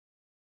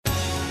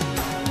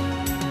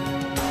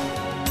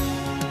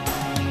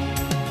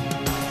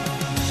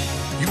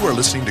are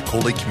listening to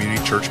Cold Lake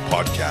Community Church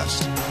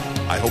Podcast.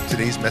 I hope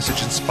today's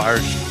message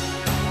inspires you.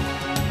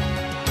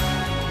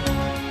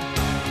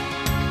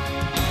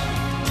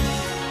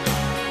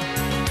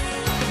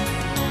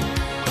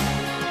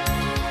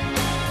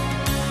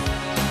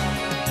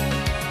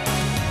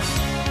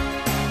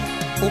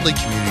 Cold Lake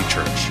Community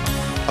Church,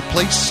 a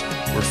place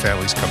where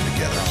families come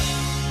together.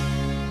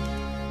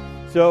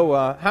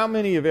 So, how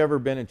many have ever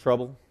been in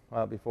trouble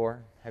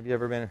before? Have you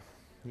ever been?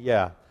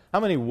 Yeah. How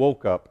many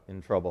woke up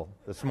in trouble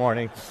this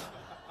morning?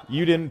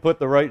 You didn't put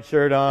the right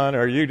shirt on,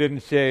 or you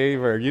didn't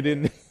shave, or you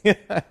didn't...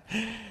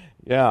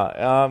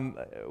 Yeah.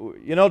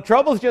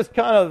 Trouble's just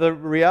kind of the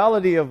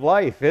reality of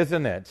life,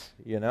 isn't it?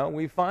 You know,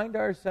 we find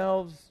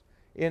ourselves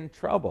in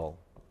trouble.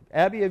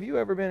 Abby, have you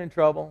ever been in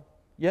trouble?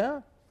 Yeah?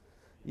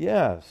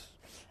 Yes.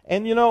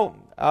 And, the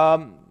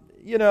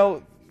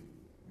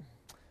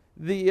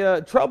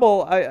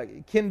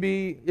trouble can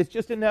be, it's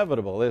just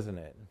inevitable, isn't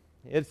it?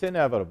 It's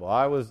inevitable.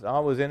 I was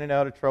in and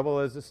out of trouble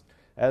as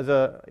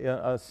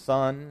a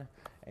son,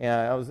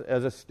 and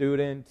as a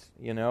student,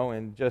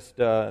 and just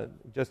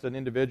an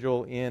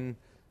individual in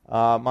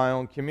my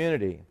own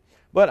community.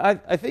 But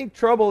I think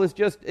trouble is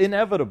just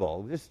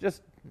inevitable.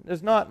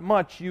 There's not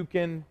much you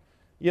can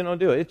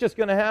do. It's just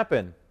going to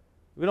happen.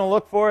 We don't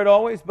look for it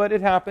always, but it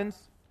happens.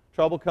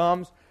 Trouble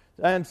comes,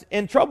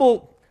 and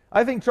trouble.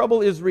 I think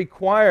trouble is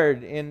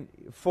required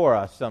for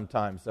us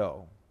sometimes,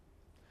 though.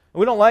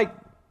 We don't like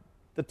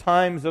the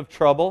times of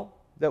trouble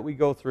that we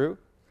go through.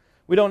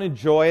 We don't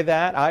enjoy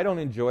that. I don't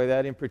enjoy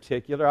that in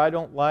particular. I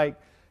don't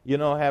like,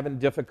 having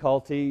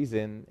difficulties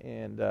and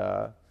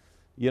the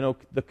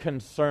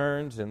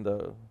concerns and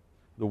the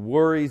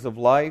worries of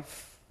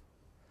life.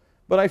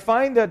 But I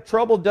find that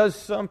trouble does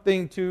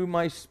something to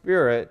my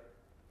spirit,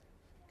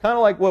 kind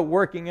of like what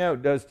working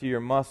out does to your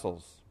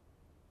muscles.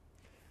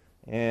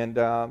 And,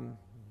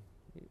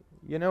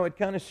 it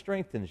kind of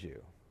strengthens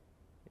you.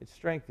 It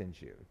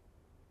strengthens you,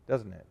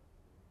 doesn't it?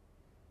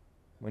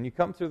 When you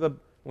come through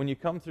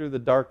the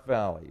dark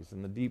valleys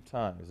and the deep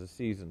times, the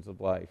seasons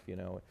of life,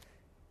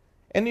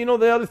 And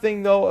the other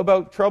thing, though,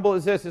 about trouble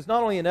is this. It's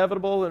not only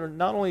inevitable, and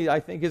not only, I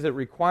think, is it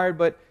required,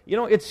 but,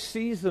 it's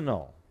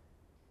seasonal.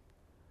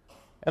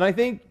 And I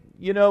think,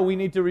 we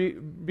need to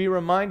be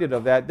reminded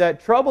of that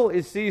trouble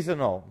is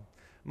seasonal.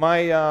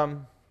 My,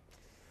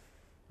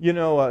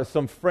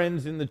 some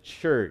friends in the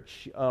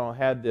church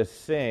had this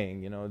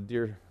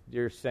saying,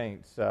 dear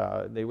saints,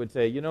 they would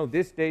say,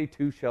 this day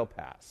too shall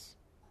pass.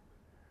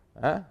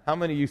 Huh? How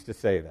many used to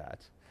say that?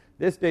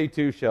 This day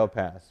too shall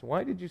pass.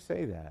 Why did you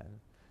say that?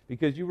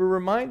 Because you were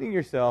reminding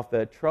yourself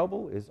that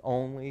trouble is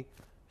only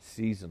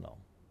seasonal.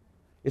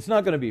 It's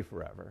not going to be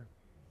forever,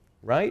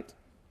 right?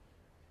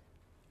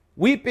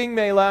 Weeping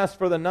may last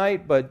for the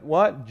night, but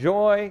what?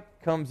 Joy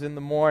comes in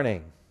the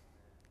morning.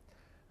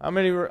 I'm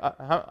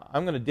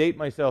going to date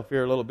myself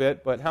here a little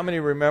bit, but how many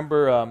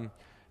remember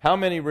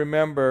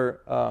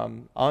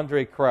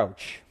Andre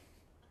Crouch?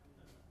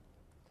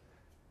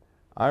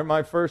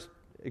 My first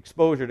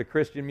exposure to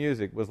Christian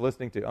music was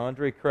listening to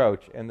Andre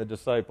Crouch and the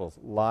Disciples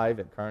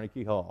live at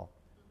Carnegie Hall.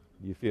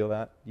 You feel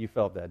that? You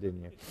felt that,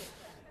 didn't you?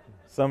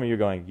 Some of you are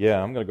going,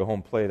 yeah, I'm going to go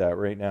home and play that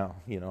right now,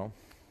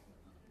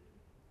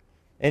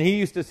 And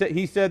he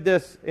said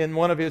this in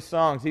one of his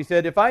songs. He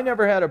said, if I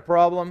never had a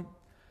problem,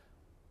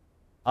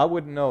 I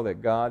wouldn't know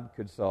that God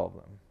could solve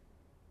them.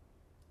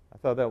 I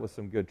thought that was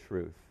some good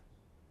truth.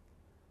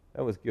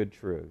 That was good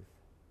truth.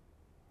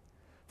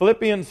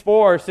 Philippians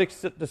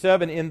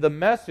 4:6-7 in the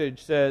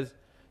Message says,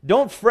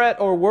 don't fret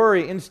or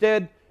worry.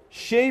 Instead,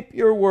 shape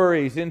your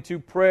worries into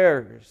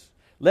prayers,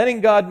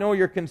 letting God know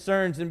your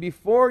concerns. And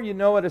before you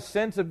know it, a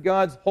sense of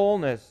God's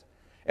wholeness,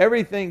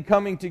 everything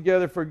coming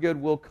together for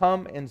good, will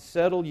come and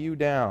settle you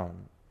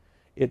down.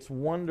 It's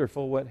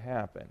wonderful what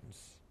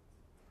happens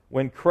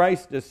when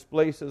Christ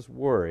displaces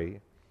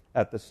worry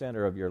at the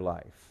center of your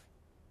life.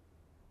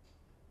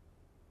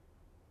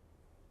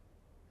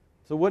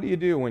 So what do you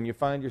do when you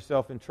find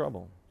yourself in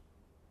trouble?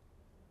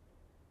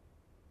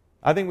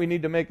 I think we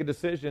need to make a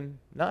decision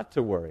not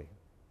to worry.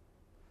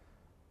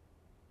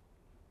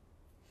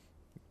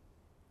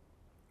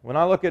 When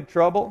I look at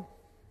trouble,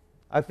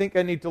 I think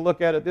I need to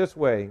look at it this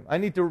way. I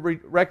need to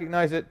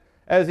recognize it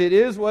as it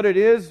is what it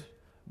is,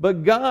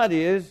 but God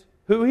is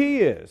who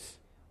He is.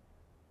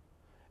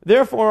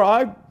 Therefore,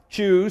 I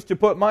choose to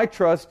put my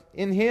trust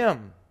in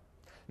Him.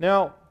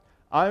 Now,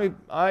 I'm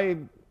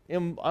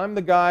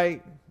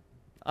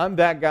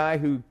that guy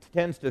who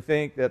tends to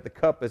think that the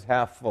cup is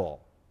half full.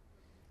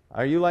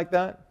 Are you like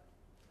that?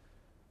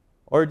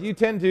 Or do you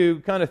tend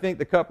to kind of think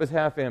the cup is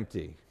half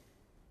empty?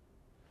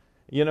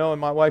 And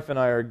my wife and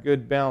I are a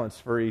good balance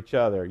for each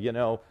other.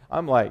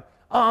 I'm like,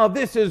 oh,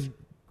 this is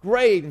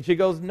great. And she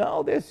goes,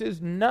 no, this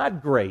is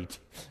not great.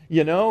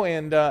 And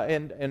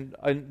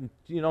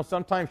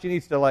sometimes she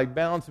needs to like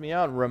balance me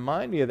out and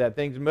remind me of that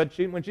thing. But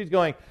when she's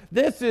going,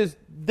 this is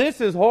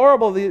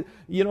horrible.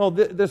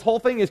 This whole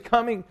thing is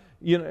coming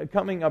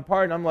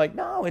apart. And I'm like,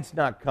 no, it's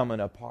not coming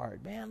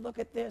apart. Man, look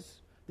at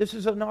this. This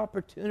is an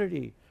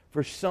opportunity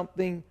for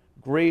something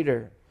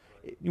greater.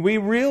 We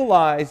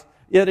realize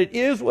Yet it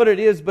is what it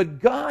is, but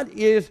God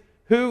is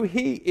who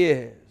He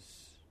is.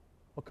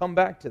 We'll come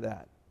back to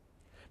that.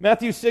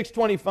 Matthew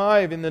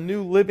 6:25 in the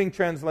New Living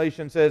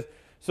Translation says,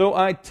 "So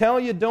I tell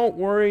you, don't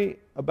worry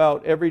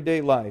about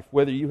everyday life,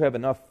 whether you have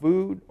enough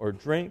food or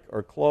drink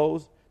or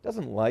clothes.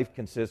 Doesn't life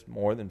consist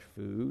more than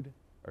food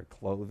or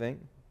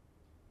clothing?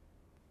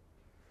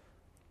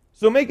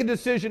 So make a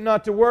decision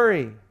not to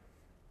worry."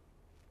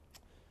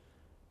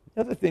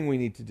 The other thing we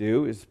need to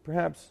do is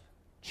perhaps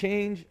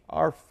change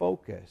our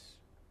focus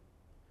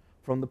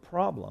from the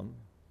problem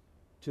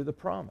to the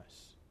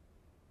promise.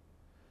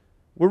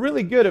 We're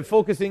really good at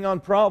focusing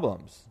on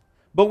problems,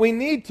 but we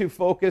need to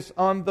focus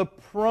on the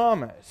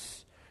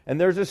promise.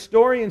 And there's a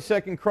story in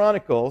 2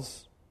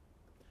 Chronicles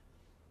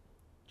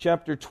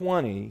chapter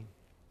 20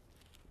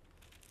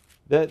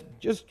 that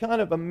just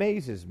kind of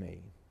amazes me.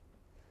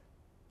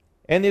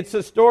 And it's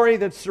a story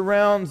that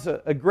surrounds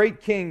a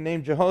great king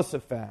named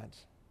Jehoshaphat.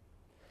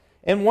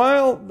 And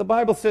while the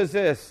Bible says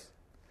this,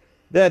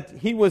 that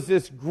he was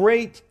this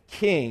great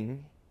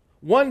king,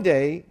 one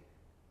day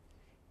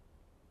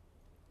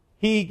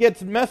he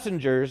gets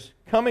messengers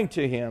coming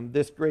to him,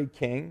 this great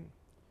king,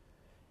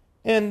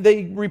 and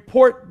they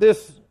report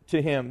this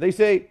to him. They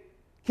say,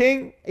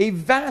 "King, a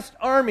vast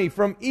army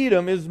from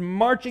Edom is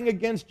marching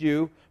against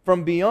you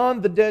from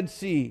beyond the Dead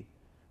Sea.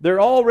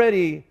 They're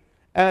already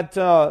at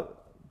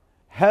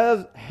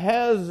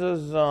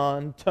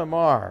Hazazon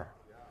Tamar."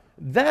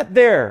 That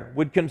there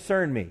would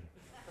concern me.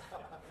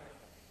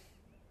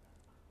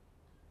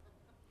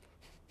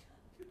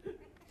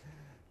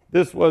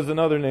 This was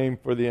another name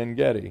for the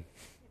En-Gedi.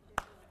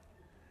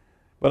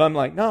 But I'm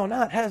like, no,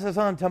 not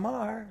Hazazon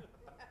Tamar.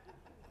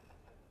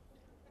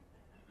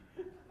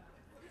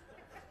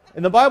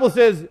 And the Bible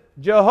says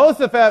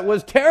Jehoshaphat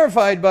was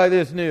terrified by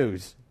this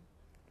news.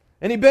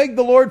 And he begged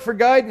the Lord for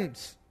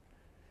guidance.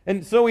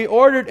 And so he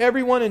ordered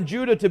everyone in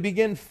Judah to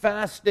begin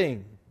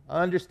fasting.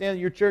 I understand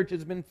your church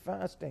has been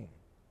fasting.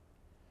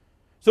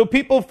 So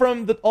people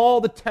from all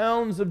the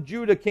towns of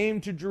Judah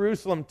came to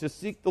Jerusalem to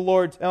seek the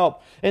Lord's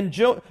help. And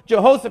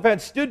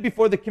Jehoshaphat stood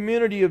before the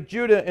community of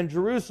Judah and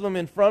Jerusalem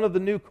in front of the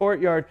new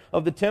courtyard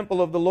of the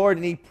temple of the Lord.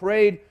 And he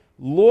prayed,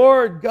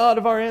 "Lord God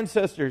of our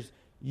ancestors,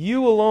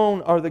 you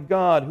alone are the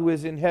God who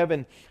is in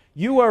heaven.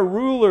 You are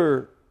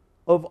ruler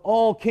of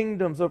all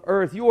kingdoms of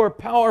earth. You are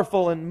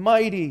powerful and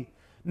mighty.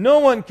 No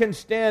one can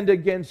stand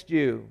against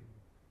you.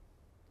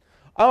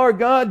 Our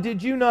God,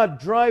 did you not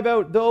drive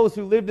out those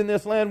who lived in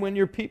this land when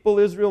your people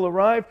Israel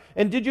arrived?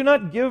 And did you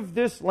not give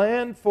this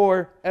land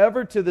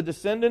forever to the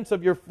descendants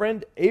of your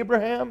friend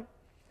Abraham?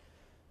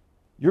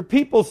 Your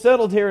people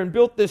settled here and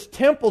built this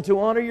temple to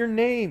honor your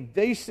name.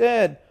 They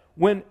said,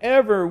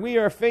 whenever we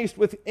are faced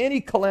with any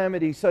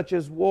calamity such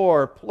as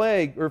war,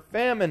 plague, or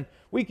famine,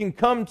 we can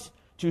come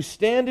to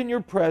stand in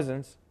your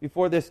presence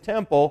before this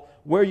temple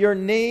where your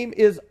name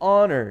is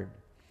honored.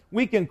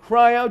 We can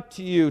cry out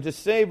to you to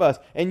save us,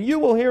 and you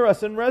will hear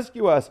us and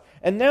rescue us.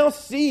 And now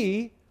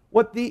see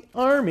what the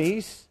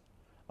armies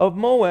of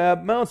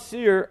Moab, Mount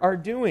Seir, are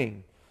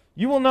doing.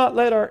 You would not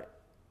let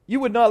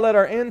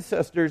our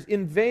ancestors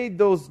invade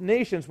those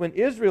nations when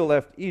Israel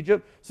left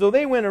Egypt, so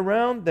they went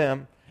around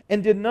them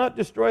and did not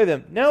destroy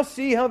them. Now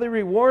see how they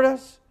reward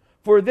us,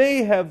 for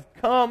they have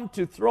come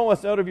to throw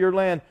us out of your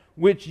land,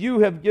 which you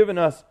have given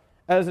us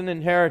as an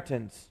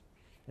inheritance."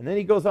 And then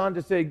he goes on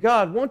to say,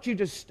 "God, won't you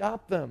just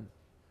stop them?"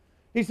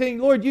 He's saying,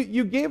 Lord,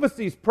 you gave us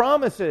these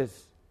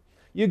promises.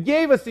 You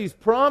gave us these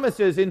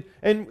promises, and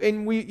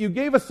you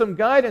gave us some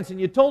guidance, and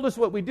you told us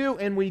what we do,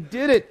 and we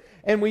did it,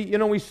 and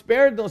we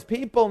spared those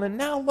people, and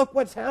now look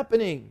what's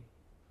happening.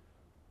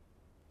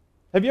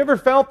 Have you ever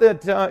felt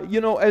that,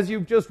 as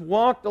you've just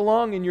walked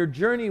along in your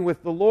journey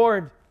with the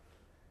Lord,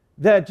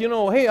 that,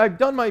 hey, I've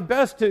done my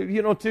best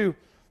to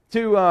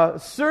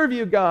serve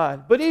you,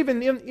 God, but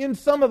even in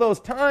some of those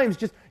times,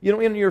 just,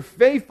 in your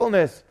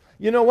faithfulness,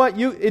 you know what?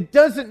 It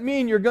doesn't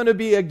mean you're going to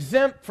be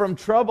exempt from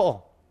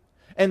trouble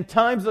and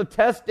times of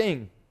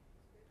testing.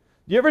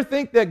 Do you ever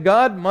think that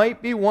God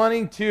might be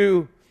wanting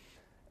to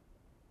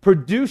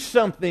produce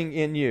something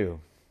in you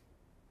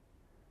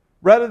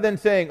rather than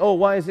saying, oh,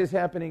 why is this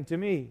happening to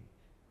me?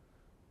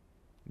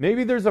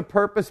 Maybe there's a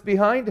purpose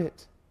behind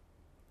it.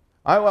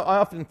 I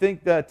often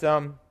think that,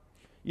 some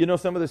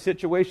of the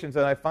situations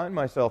that I find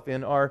myself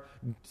in are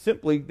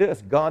simply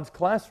this, God's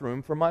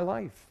classroom for my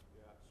life.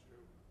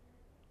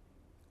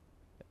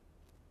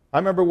 I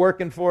remember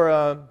working for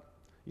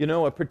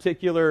a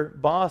particular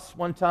boss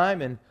one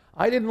time, and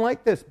I didn't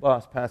like this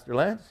boss, Pastor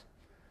Lance.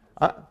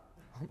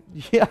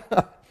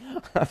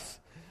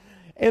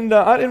 And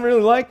I didn't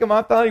really like him.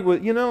 I thought he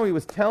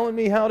was telling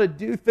me how to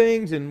do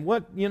things and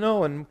what,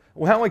 and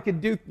how I could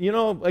do,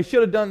 I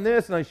should have done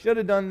this and I should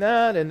have done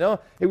that. And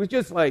it was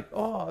just like,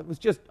 it was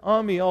just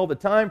on me all the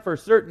time for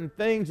certain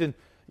things. And,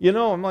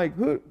 I'm like,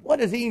 what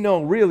does he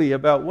know really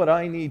about what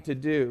I need to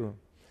do?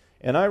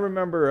 And I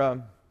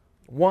remember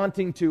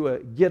wanting to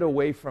get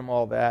away from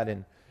all that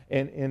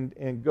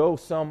and go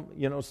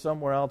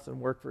somewhere else and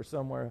work for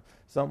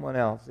someone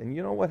else. And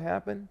you know what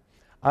happened?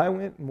 I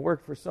went and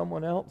worked for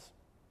someone else.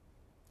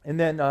 And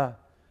then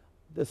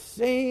the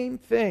same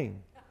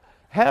thing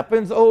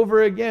happens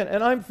over again.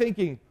 And I'm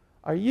thinking,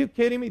 are you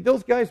kidding me?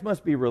 Those guys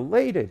must be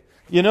related.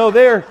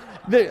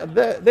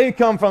 They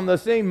come from the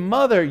same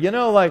mother.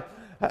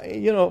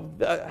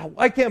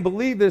 I can't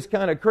believe this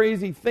kind of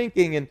crazy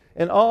thinking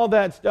and all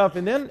that stuff.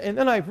 And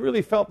then I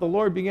really felt the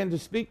Lord begin to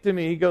speak to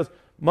me. He goes,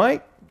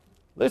 Mike,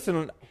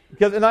 listen,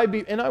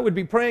 I would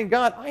be praying,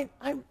 God,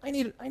 I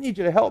need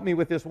you to help me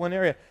with this one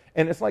area.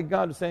 And it's like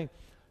God is saying,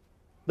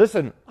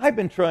 listen, I've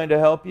been trying to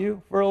help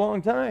you for a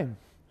long time.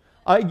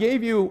 I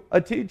gave you a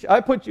teacher.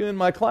 I put you in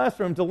my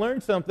classroom to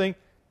learn something.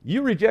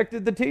 You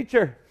rejected the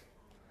teacher.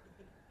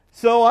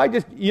 So I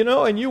just,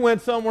 and you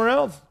went somewhere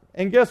else.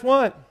 And guess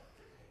what?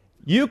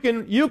 You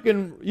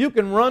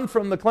can run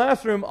from the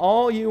classroom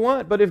all you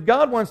want, but if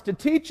God wants to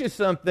teach you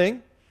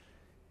something,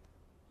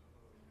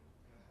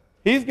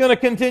 He's going to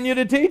continue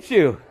to teach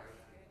you.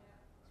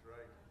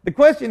 The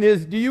question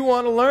is, do you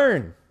want to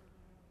learn?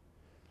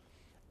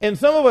 And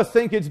some of us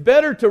think it's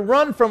better to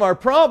run from our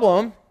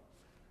problem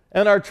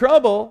and our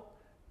trouble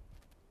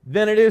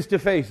than it is to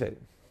face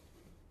it.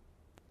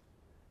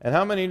 And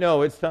how many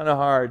know it's kind of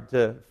hard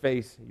to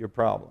face your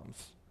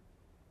problems?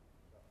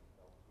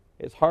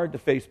 It's hard to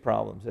face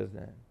problems, isn't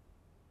it?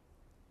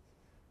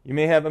 You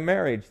may have a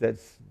marriage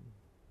that's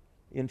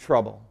in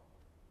trouble.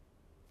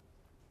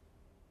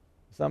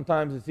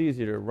 Sometimes it's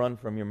easier to run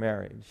from your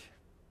marriage.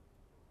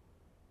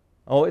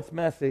 Oh, it's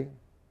messy.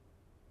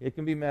 It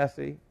can be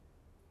messy.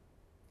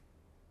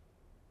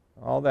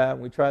 All that.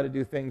 We try to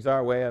do things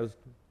our way. I was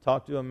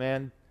talked to a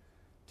man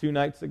 2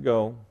 nights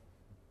ago,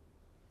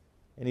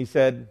 and he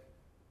said,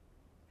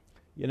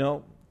 I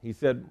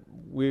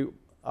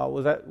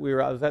was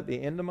at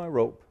the end of my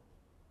rope.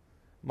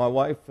 My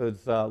wife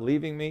was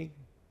leaving me,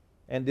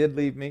 and did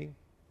leave me.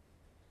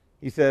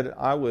 He said,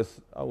 I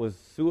was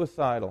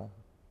suicidal.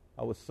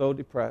 I was so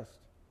depressed.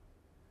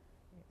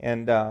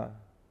 And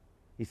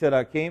he said,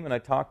 I came and I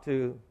talked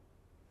to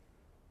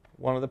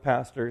one of the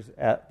pastors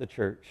at the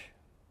church.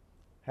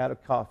 Had a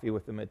coffee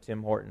with him at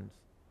Tim Hortons.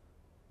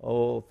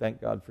 Oh, thank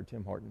God for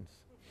Tim Hortons.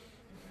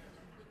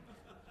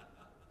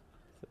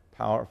 It's a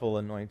powerful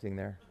anointing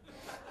there.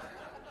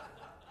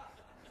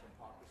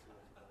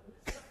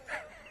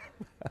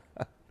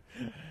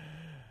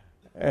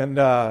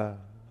 And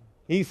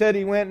he said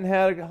he went and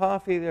had a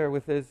coffee there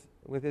with his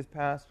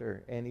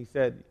pastor, and he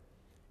says,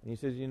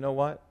 you know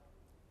what?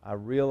 I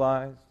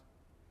realized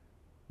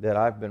that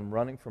I've been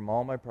running from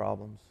all my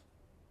problems,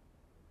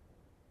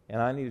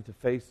 and I needed to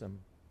face them.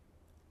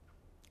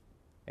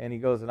 And he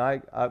goes, and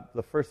I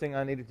the first thing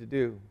I needed to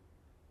do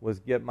was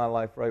get my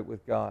life right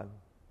with God.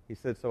 He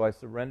said, so I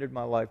surrendered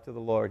my life to the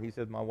Lord. He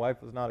said, my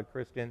wife was not a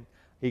Christian.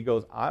 He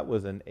goes, I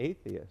was an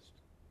atheist.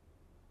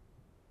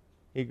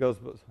 He goes,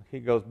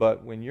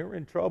 but when you're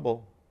in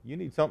trouble, you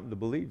need something to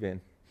believe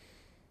in.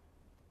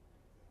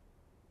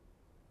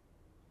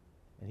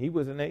 And he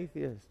was an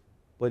atheist.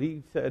 But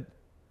he said,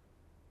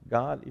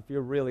 God, if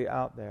you're really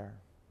out there.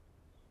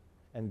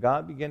 And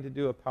God began to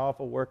do a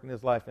powerful work in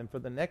his life. And for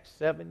the next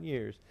 7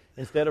 years,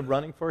 instead of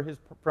running from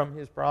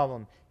his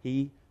problem,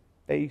 he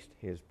faced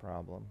his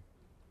problem.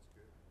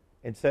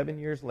 And 7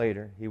 years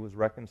later, he was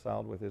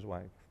reconciled with his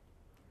wife.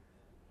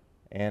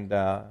 And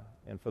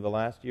for the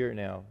last year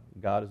now,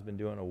 God has been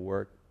doing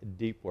a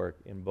deep work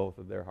in both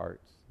of their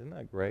hearts. Isn't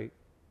that great?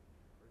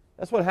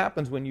 That's what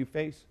happens when you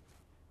face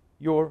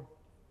your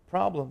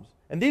problems.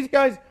 And these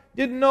guys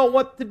didn't know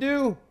what to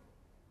do.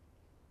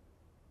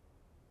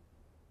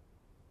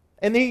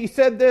 And he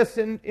said this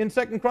in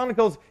 2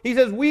 Chronicles. He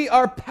says, we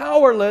are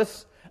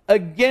powerless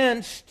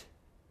against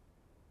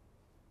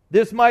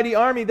this mighty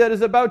army that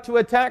is about to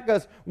attack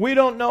us. We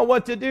don't know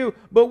what to do,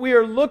 but we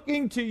are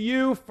looking to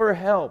you for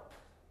help.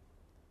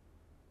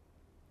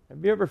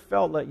 Have you ever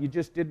felt like you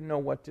just didn't know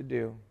what to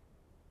do?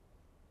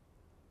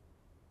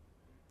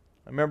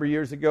 I remember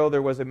years ago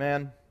there was a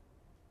man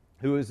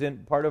who was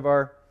in part of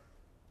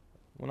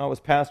when I was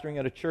pastoring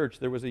at a church,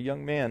 there was a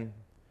young man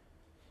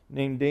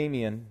named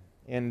Damien,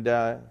 and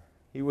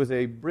he was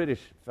a British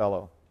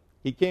fellow.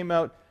 He came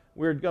out, I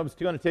was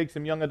going to take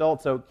some young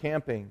adults out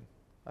camping.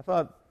 I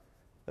thought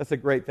that's a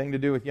great thing to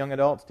do with young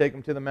adults, take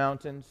them to the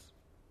mountains,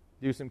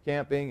 do some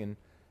camping and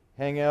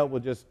hang out.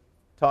 We'll just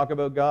talk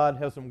about God,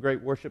 have some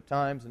great worship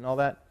times and all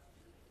that.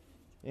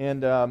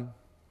 And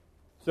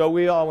so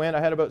we all went. I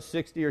had about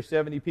 60 or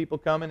 70 people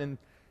coming,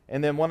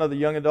 and then one of the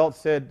young adults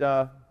said,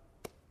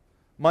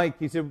 Mike,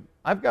 he said,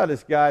 I've got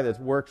this guy that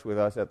works with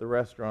us at the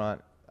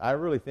restaurant. I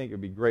really think it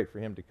would be great for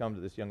him to come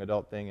to this young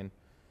adult thing.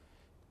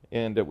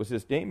 And it was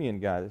this Damien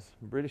guy, this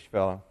British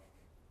fellow.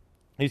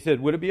 He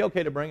said, would it be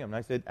okay to bring him? And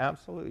I said,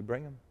 absolutely,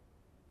 bring him.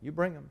 You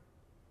bring him.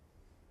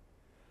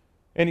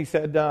 And he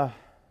said,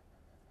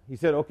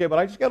 okay, but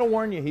I just got to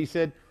warn you. He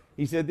said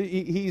he's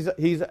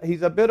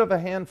a bit of a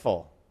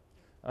handful.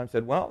 I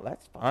said, well,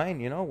 that's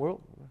fine.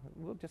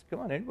 We'll just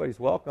come on. Anybody's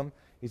welcome.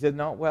 He said,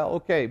 no, well,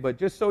 okay, but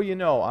just so you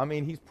know,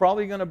 he's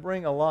probably going to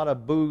bring a lot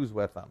of booze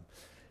with him.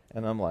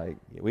 And I'm like,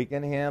 we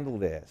can handle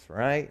this,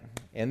 right?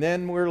 And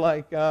then we're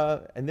like,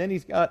 and then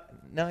he's got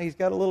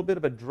a little bit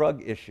of a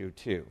drug issue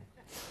too,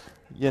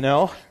 And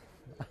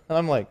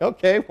I'm like,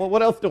 okay, well,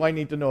 what else do I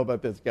need to know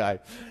about this guy?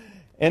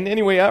 And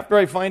anyway, after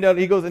I find out,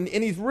 he goes, and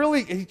he's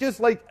just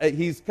like,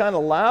 he's kind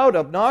of loud,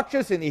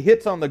 obnoxious, and he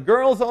hits on the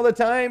girls all the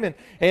time.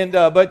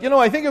 But,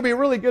 I think it'd be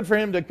really good for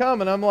him to come.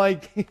 And I'm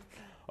like,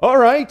 all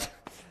right,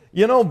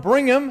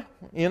 bring him,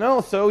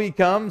 So he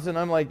comes, and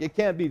I'm like, it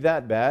can't be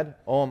that bad.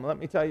 Oh, let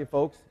me tell you,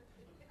 folks,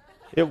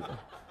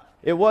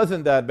 it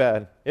wasn't that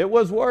bad. It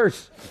was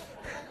worse.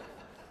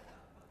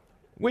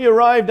 We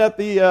arrived at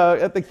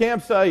the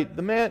campsite.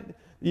 The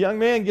young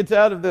man gets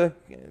out of the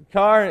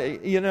car,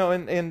 and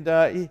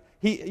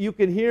you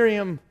could hear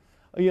him,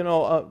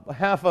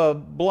 half a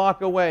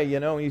block away.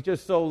 He's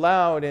just so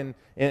loud and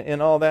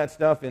all that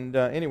stuff. And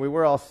anyway,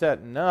 we're all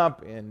setting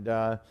up,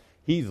 and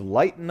he's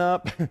lighting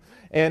up,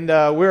 and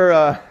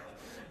we're,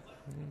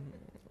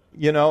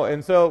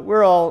 and so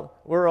we're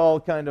all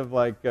kind of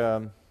like,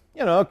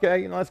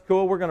 okay, that's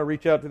cool. We're going to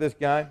reach out to this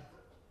guy,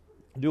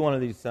 do one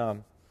of these,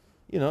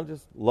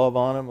 just love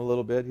on him a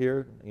little bit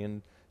here.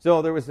 And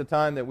so there was a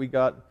time that we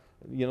got,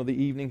 the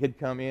evening had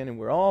come in, and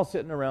we're all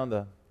sitting around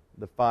the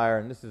fire,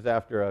 and this is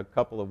after a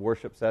couple of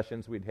worship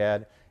sessions we'd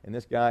had, and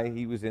this guy,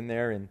 he was in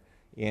there, and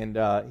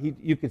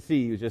you could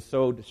see he was just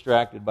so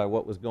distracted by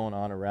what was going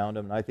on around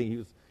him, and I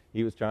think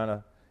he was trying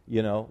to,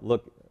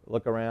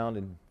 look around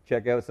and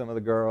check out some of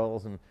the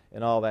girls and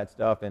all that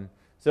stuff, and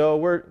so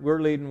we're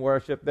leading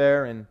worship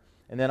there, and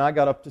then I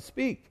got up to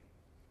speak,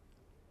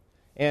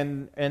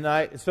 and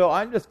I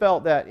just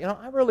felt that,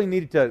 I really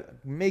needed to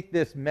make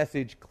this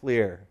message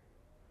clear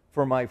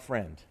for my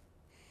friend.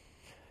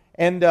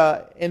 And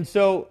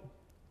so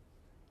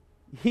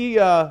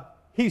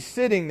he's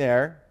sitting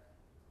there.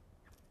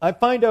 I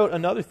find out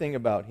another thing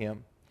about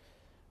him,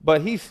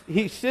 but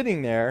he's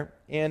sitting there,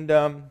 and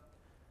I'm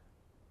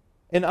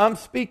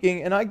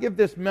speaking, and I give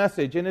this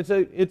message, and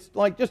it's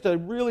like just a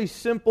really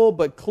simple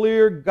but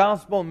clear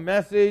gospel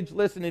message.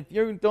 Listen, if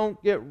you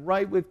don't get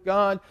right with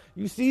God,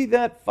 you see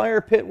that fire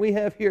pit we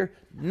have here?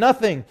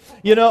 Nothing,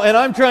 and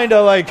I'm trying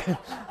to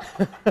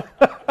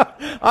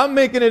I'm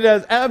making it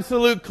as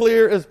absolute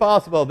clear as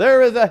possible.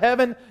 There is a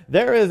heaven,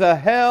 there is a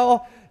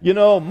hell.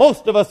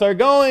 Most of us are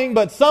going,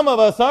 but some of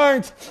us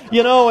aren't.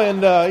 I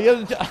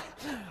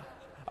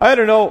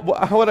don't know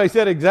what I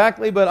said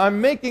exactly, but I'm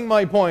making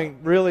my point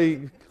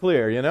really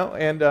clear.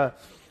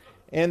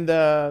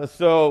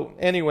 So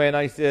anyway, and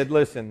I said,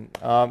 listen,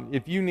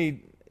 if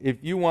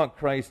you want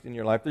Christ in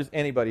your life, there's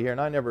anybody here, and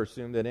I never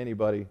assume that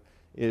anybody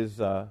is,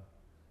 just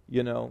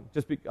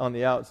on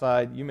the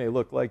outside, you may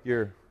look like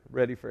you're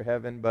ready for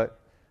heaven,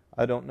 but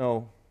I don't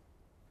know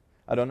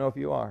if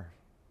you are,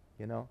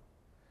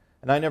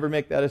 And I never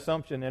make that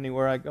assumption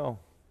anywhere I go.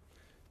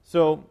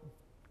 So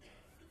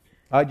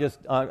I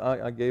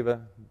gave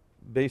a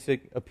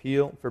basic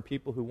appeal for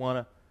people who want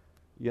to,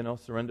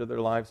 surrender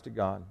their lives to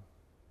God.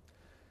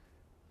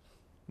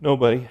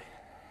 Nobody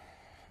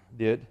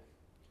did,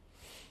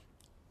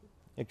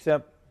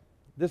 except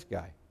this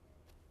guy.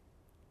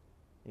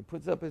 He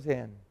puts up his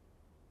hand.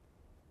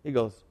 He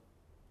goes,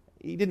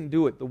 he didn't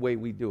do it the way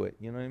we do it,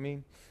 you know what I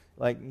mean?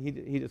 Like,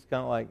 he just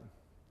kind of like,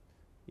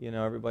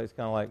 everybody's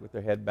kind of like with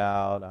their head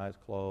bowed, eyes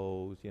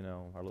closed,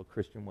 our little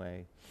Christian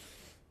way.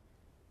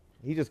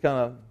 He just kind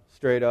of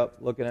straight up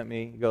looking at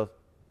me. He goes,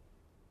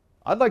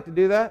 I'd like to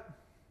do that,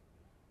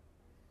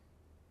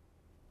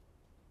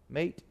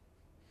 mate.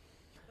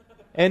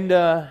 And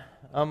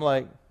I'm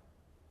like,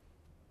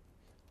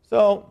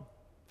 so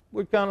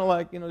we're kind of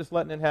like, just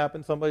letting it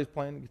happen. Somebody's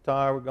playing the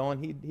guitar. We're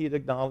going. He'd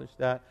acknowledged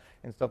that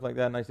and stuff like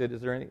that. And I said,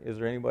 is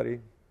there anybody,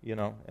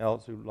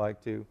 else who'd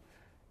like to,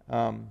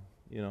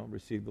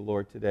 receive the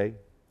Lord today?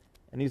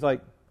 And he's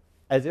like,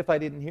 as if I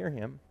didn't hear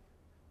him,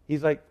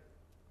 he's like,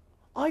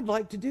 I'd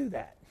like to do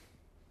that.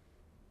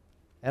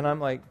 And I'm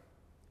like,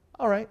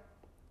 all right.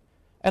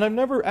 And I've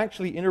never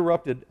actually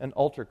interrupted an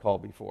altar call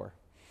before.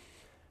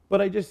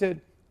 But I just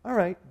said, all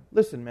right,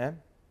 listen, man,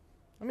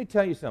 let me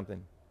tell you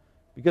something.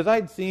 Because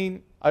I'd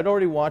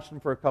already watched him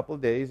for a couple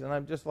of days, and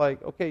I'm just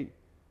like, okay,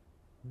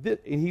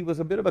 he was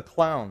a bit of a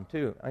clown,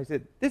 too. I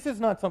said, this is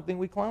not something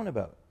we clown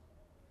about.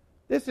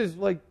 This is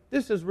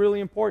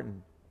really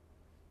important.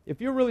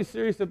 If you're really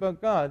serious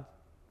about God,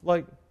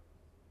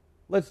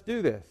 let's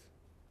do this.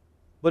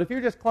 But if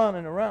you're just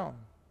clowning around,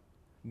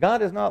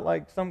 God is not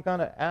like some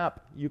kind of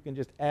app you can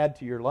just add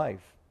to your life.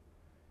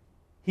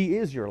 He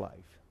is your life.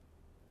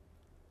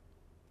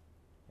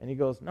 And he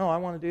goes, no, I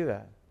want to do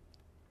that.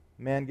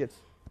 Man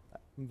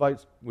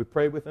we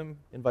pray with him,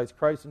 invites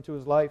Christ into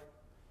his life.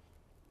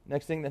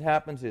 Next thing that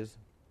happens is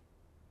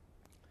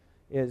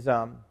he's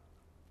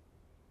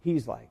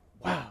like,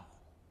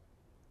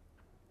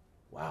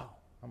 wow.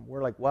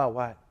 We're like, wow,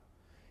 what?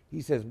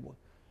 He says,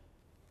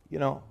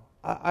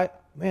 I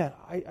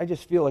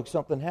just feel like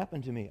something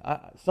happened to me.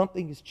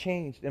 Something has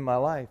changed in my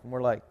life. And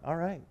we're like, all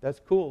right,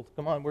 that's cool.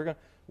 Come on,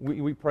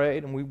 we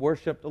prayed and we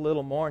worshiped a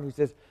little more. And he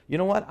says, you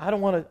know what? I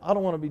don't want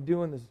to be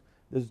doing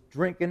this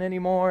drinking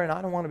anymore, and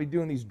I don't want to be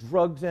doing these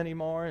drugs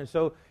anymore. And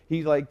so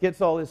he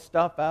gets all this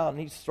stuff out, and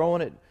he's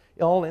throwing it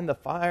all in the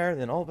fire. And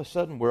then all of a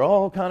sudden, we're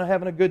all kind of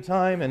having a good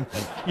time, and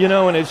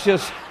and it's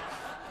just.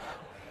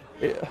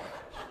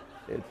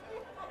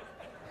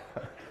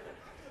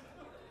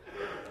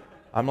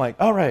 I'm like,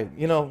 all right,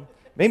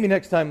 maybe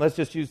next time let's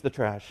just use the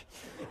trash.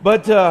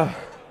 But the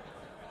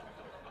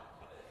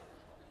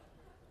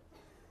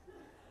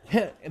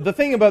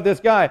thing about this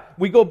guy,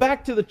 we go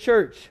back to the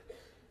church.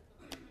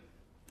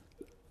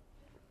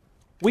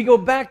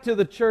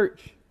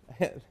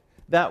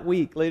 That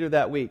week, later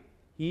that week.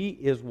 He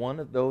is one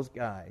of those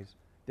guys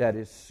that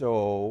is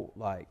so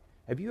like,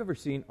 have you ever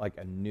seen like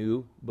a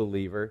new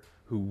believer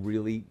who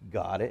really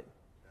got it?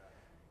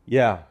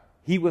 Yeah.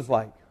 He was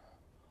like,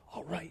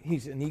 all right.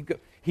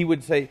 He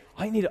would say,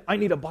 I need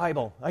a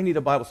Bible. I need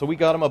a Bible. So we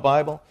got him a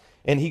Bible.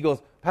 And he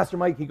goes, Pastor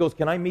Mike, he goes,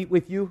 can I meet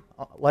with you?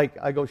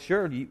 I go,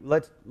 sure,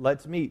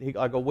 let's meet.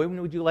 I go,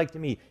 when would you like to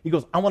meet? He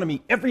goes, I want to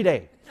meet every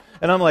day.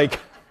 And I'm like,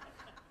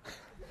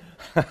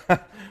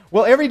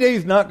 well, every day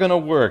is not going to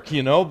work,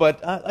 but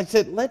I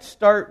said, let's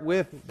start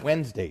with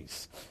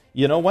Wednesdays.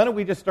 Why don't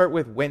we just start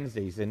with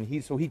Wednesdays? And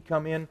he'd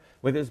come in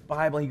with his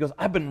Bible, and he goes,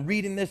 I've been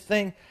reading this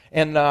thing,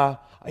 and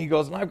he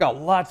goes, and I've got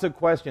lots of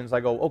questions.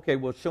 I go, okay,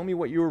 well, show me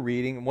what you were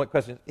reading and what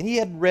questions. And he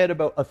had read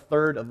about a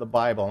third of the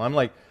Bible. And I'm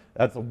like,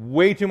 that's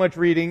way too much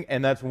reading,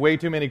 and that's way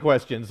too many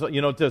questions,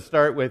 to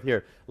start with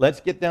here. Let's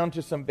get down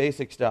to some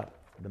basic stuff.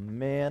 The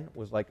man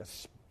was like a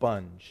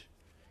sponge.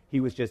 He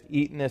was just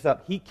eating this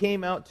up. He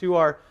came out to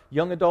our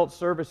young adult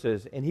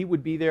services, and he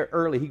would be there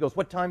early. He goes,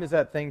 what time is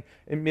that thing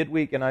in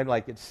midweek? And I'm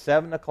like, it's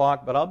 7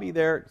 o'clock, but I'll be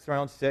there. It's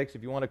around 6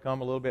 if you want to come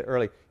a little bit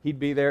early. He'd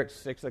be there at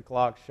 6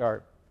 o'clock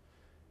sharp.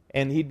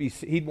 And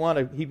he'd want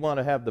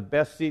to have the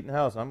best seat in the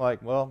house. I'm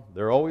like, well,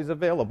 they're always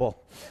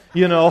available,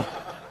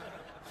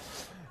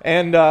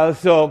 And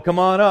so come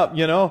on up,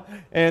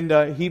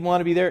 And he'd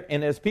want to be there.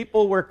 And as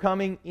people were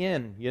coming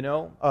in,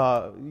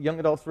 young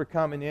adults were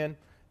coming in,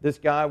 this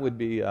guy would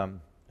be...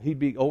 he'd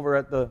be over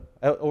at the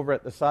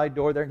side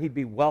door there, and he'd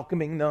be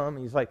welcoming them.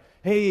 He's like,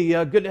 hey,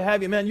 good to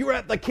have you, man. You were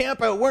at the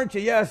camp out, weren't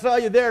you? Yeah, I saw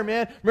you there,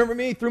 man. Remember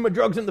me? Threw my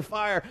drugs in the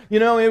fire.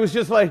 It was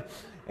just like,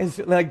 it's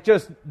like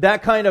just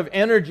that kind of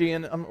energy.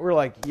 And we're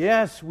like,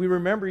 yes, we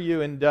remember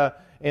you. And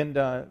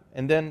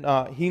then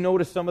he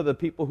noticed some of the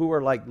people who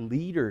were like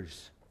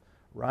leaders,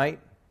 right?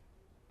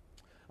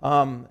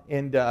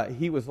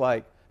 He was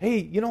like, hey,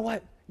 you know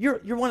what?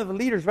 You're one of the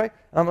leaders, right?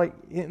 And I'm like,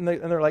 and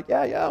they're like,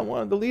 yeah, I'm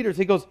one of the leaders.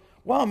 He goes,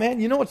 wow, man,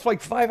 it's like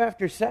 5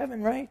 after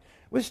 7, right?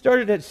 We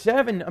started at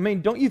 7. I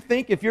mean, don't you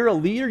think if you're a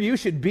leader, you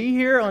should be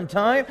here on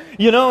time?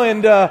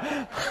 And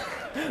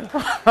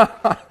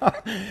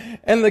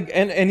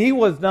he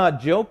was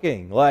not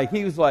joking. Like,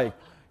 he was like,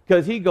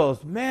 because he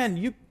goes, man,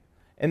 you...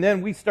 And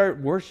then we start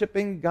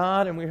worshiping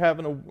God, and we're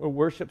having a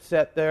worship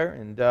set there.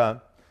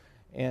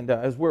 And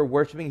as we're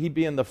worshiping, he'd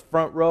be in the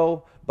front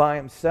row by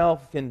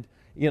himself, and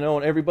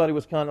everybody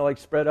was kind of like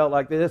spread out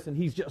like this, and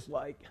he's just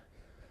like...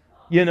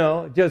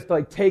 just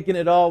like taking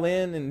it all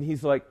in, and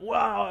he's like,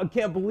 wow, I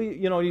can't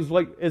believe, he's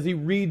like, as he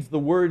reads the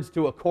words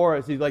to a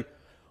chorus, he's like,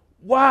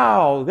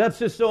 wow, that's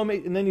just so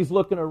amazing. And then he's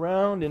looking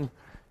around,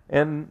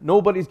 and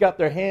nobody's got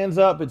their hands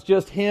up, it's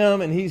just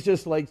him, and he's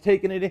just like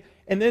taking it in.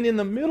 And then in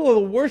the middle of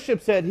the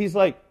worship set, he's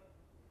like,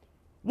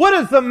 what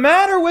is the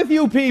matter with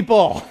you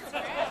people?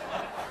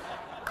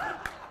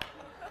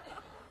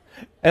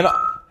 And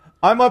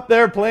I'm up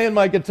there playing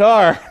my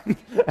guitar,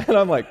 and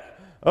I'm like,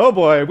 oh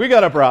boy, we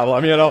got a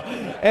problem,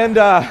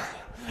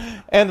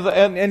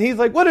 And he's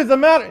like, what is the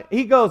matter?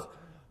 He goes,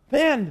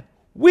 man,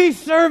 we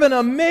serve an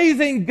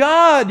amazing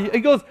God. He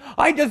goes,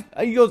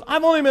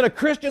 I've only been a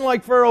Christian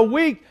like for a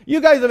week.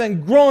 You guys have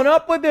been growing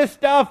up with this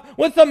stuff.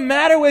 What's the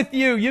matter with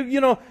you?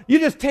 You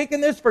just taking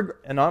this for...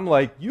 And I'm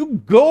like,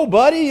 you go,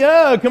 buddy.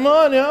 Yeah, come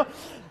on,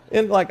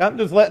 And like, I'm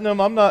just letting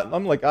him,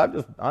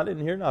 I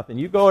didn't hear nothing.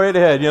 You go right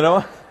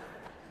ahead,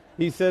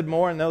 He said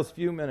more in those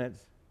few minutes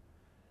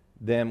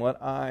than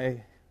what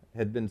I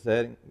had been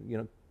saying,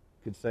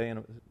 could say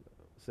in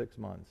 6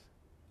 months.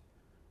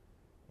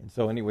 And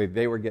so anyway,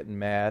 they were getting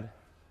mad.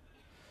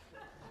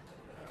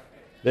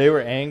 They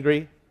were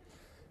angry.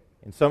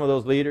 And some of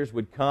those leaders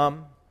would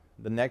come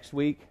the next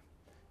week,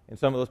 and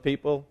some of those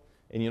people,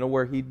 and you know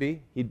where he'd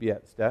be? He'd be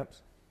at the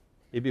steps.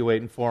 He'd be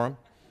waiting for them.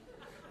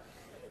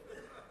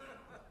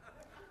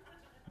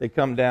 They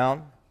come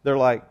down. They're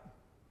like,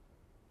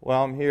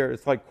 well, I'm here.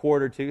 It's like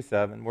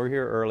 6:45. We're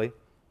here early.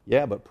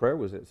 Yeah, but prayer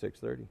was at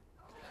 6:30.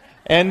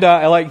 And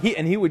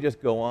he would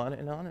just go on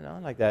and on and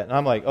on like that. And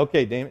I'm like,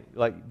 okay, Damien,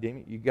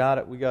 you got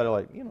it. We got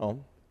to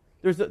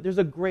there's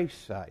a grace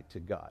side to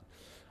God,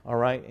 all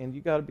right. And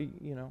you got to be,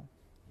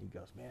 He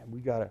goes, man, we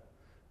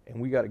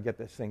got to get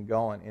this thing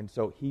going. And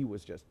so he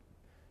was just,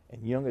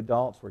 and young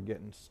adults were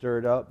getting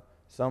stirred up.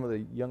 Some of the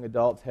young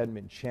adults hadn't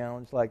been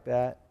challenged like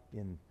that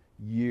in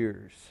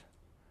years,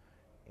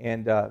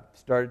 and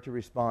started to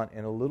respond.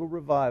 And a little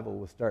revival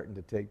was starting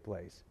to take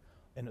place.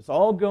 And it's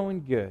all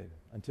going good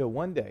until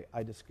one day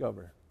I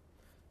discover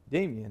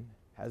Damien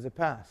has a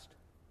past.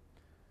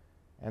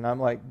 And I'm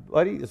like,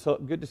 buddy, it's so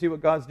good to see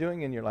what God's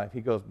doing in your life.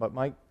 He goes, but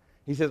Mike,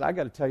 he says, I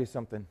got to tell you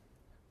something.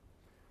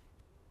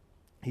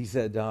 He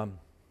said, because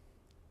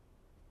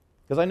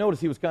I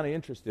noticed he was kind of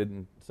interested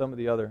in some of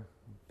the other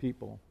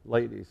people,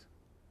 ladies.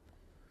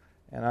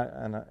 And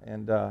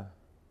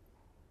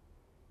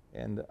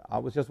And I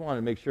was just wanting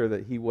to make sure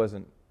that he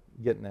wasn't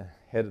getting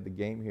ahead of the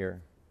game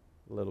here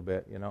a little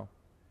bit, you know.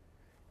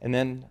 And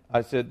then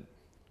I said,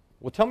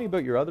 well, tell me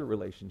about your other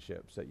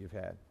relationships that you've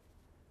had.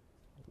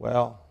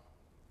 Well,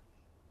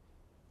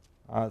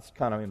 it's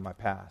kind of in my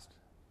past.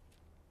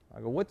 I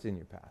go, what's in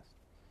your past?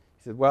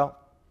 He said, well,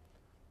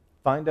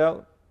 find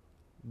out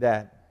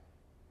that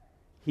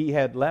he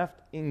had left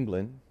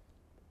England,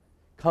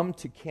 come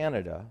to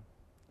Canada,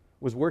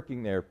 was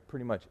working there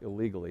pretty much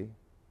illegally,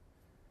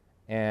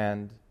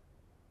 and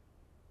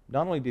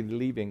not only did he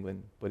leave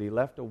England, but he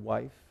left a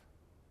wife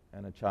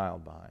and a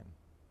child behind.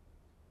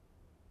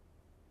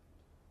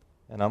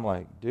 And I'm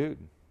like, dude,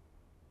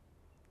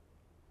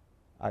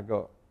 I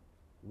go,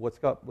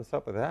 what's up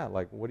with that?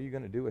 Like, what are you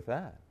going to do with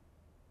that?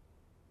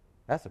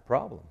 That's a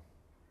problem.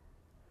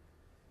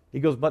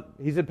 He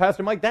said,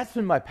 Pastor Mike, that's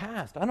in my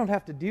past. I don't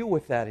have to deal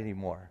with that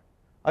anymore.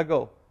 I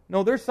go,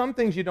 no, there's some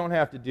things you don't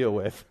have to deal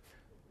with,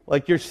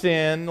 like your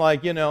sin,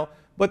 like, you know,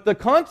 but the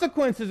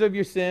consequences of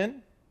your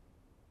sin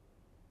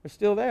are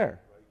still there.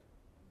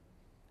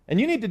 And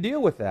you need to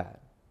deal with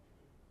that.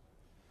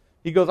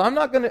 He goes, I'm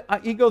not going to,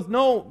 he goes,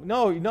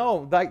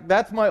 no,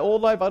 that's my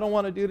old life. I don't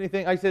want to do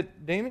anything. I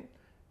said, Damien,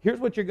 here's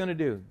what you're going to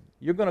do.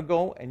 You're going to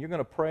go and you're going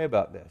to pray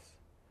about this.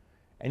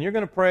 And you're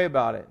going to pray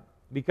about it.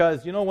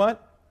 Because you know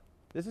what?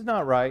 This is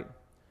not right.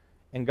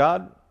 And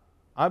God,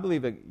 I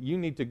believe that you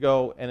need to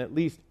go and at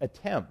least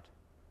attempt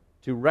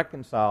to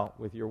reconcile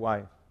with your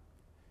wife.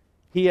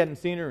 He hadn't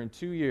seen her in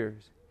 2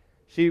 years.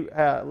 She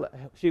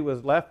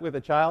was left with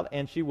a child,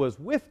 and she was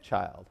with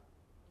child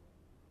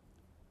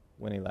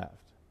when he left.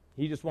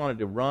 He just wanted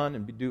to run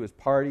and do his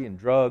party and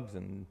drugs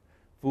and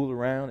fool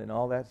around and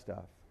all that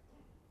stuff.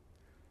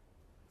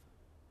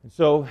 And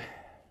so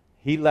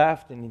he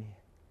left, and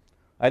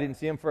I didn't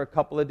see him for a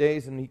couple of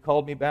days, and he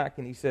called me back,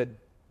 and he said,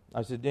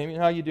 I said, Damien,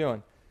 how you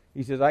doing?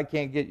 He says, I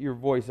can't get your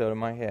voice out of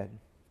my head.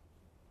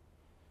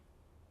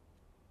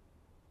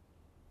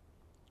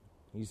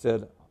 He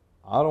said,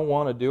 I don't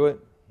want to do it.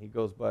 He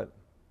goes, but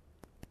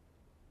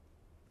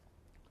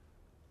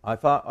I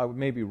thought I would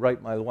maybe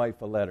write my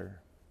wife a letter.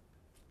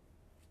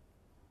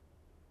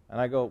 And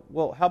I go,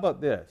 well, how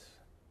about this?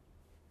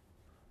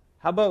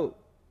 How about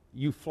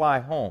you fly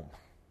home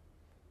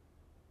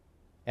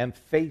and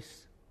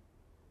face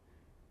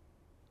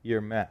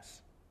your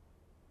mess?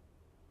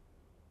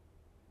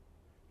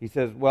 He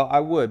says, well,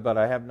 I would, but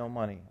I have no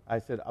money. I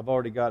said, I've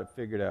already got it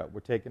figured out. We're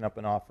taking up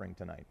an offering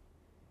tonight.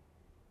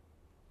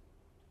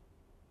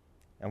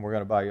 And we're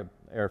going to buy you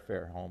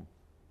airfare home.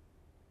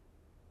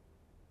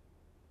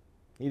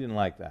 He didn't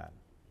like that.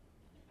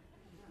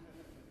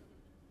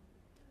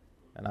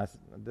 And I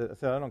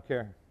said, I don't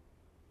care.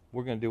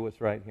 We're going to do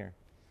what's right here.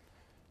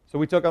 So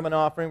we took up an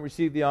offering,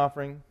 received the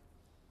offering.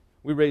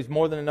 We raised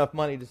more than enough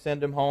money to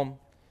send him home.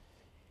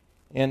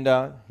 And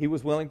he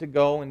was willing to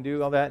go and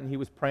do all that, and he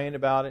was praying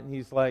about it, and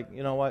he's like,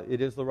 you know what,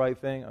 it is the right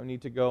thing. I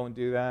need to go and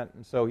do that.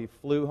 And so he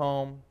flew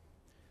home,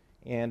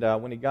 and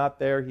when he got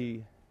there,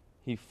 he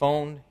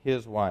phoned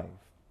his wife.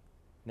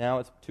 Now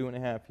it's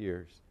 2.5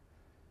 years.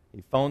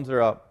 He phones her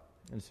up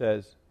and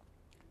says,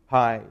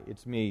 hi,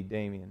 it's me,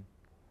 Damien.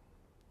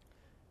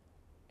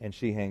 And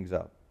she hangs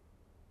up.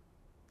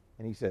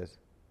 And he says,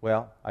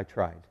 well, I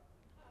tried.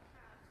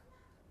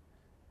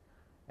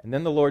 And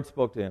then the Lord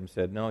spoke to him and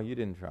said, no, you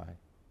didn't try.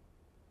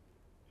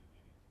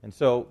 And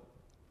so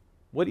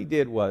what he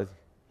did was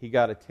he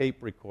got a tape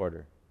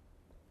recorder.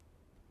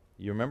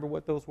 You remember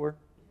what those were?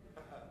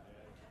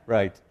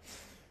 Right.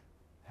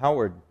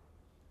 Howard,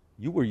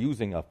 you were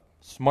using a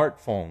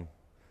smartphone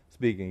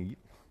speaking.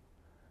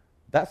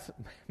 That's,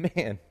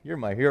 man, you're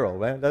my hero,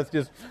 man. That's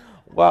just,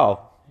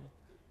 wow.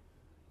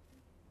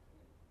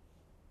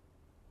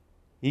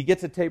 He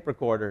gets a tape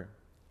recorder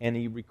and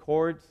he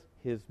records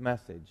his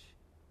message,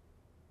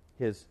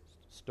 his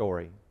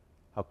story,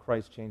 how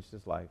Christ changed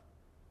his life.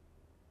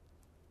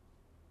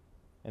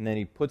 And then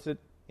he puts it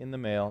in the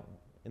mail,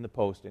 in the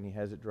post, and he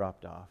has it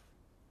dropped off.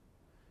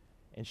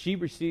 And she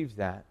receives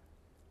that.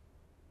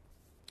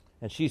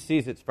 And she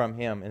sees it's from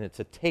him, and it's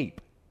a tape.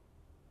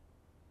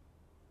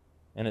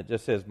 And it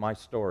just says, my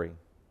story.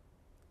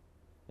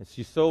 And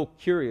she's so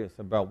curious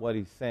about what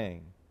he's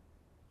saying,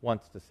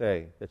 wants to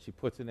say, that she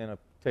puts it in a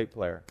tape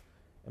player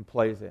and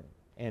plays it.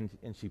 And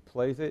she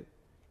plays it,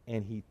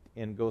 and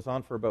goes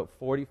on for about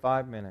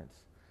 45 minutes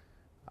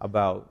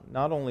about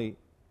not only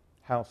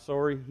how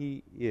sorry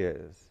he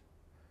is,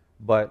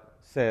 but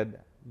said,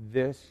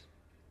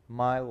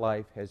 my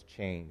life has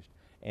changed.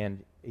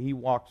 And he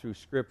walked through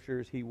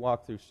scriptures, he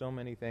walked through so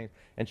many things,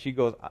 and she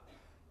goes,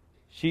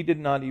 she did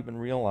not even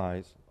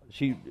realize,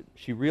 she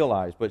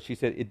realized, but she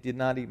said it did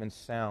not even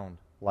sound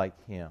like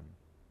him.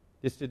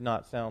 This did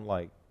not sound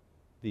like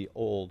the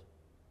old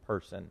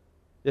person.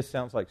 This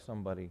sounds like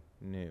somebody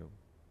new.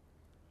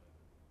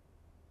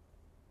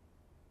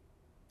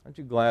 Aren't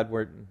you glad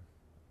we're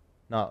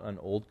not an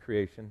old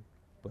creation,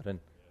 but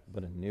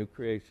a new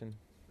creation?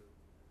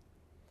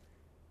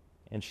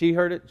 And she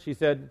heard it. She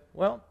said,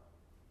 well,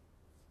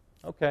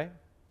 okay,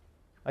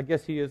 I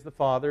guess he is the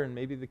father, and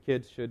maybe the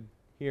kids should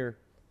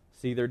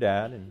see their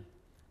dad. And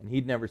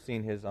he'd never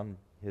seen his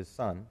his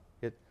son,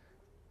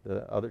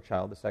 the other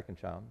child, the second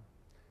child.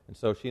 And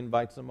so she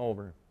invites him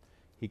over.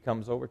 He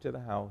comes over to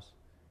the house,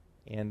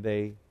 and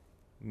they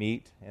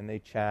meet, and they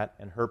chat,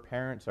 and her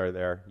parents are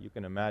there. You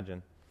can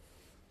imagine.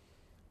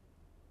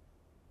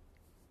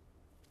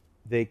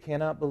 They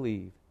cannot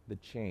believe the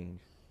change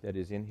that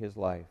is in his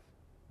life.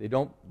 They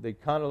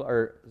kind of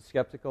are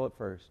skeptical at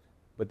first,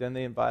 but then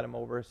they invite him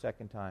over a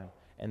second time,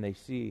 and they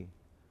see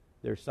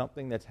there's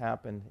something that's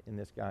happened in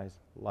this guy's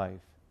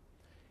life.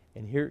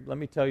 And here, let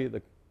me tell you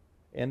the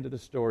end of the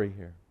story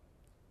here.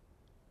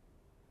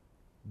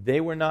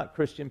 They were not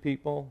Christian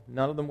people.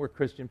 None of them were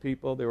Christian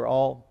people. They were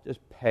all just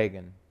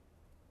pagan.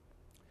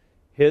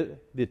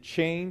 The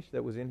change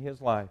that was in his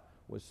life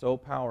was so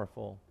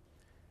powerful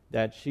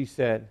that she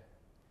said,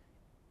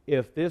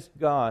 if this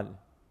God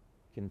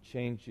can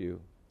change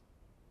you,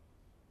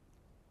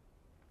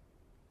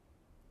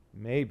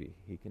 maybe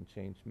he can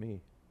change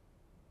me.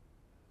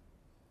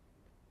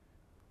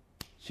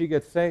 She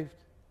gets saved.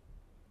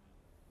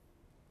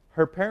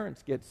 Her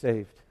parents get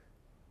saved.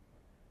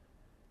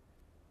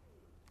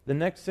 The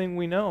next thing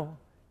we know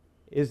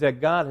is that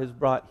God has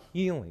brought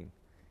healing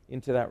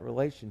into that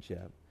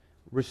relationship,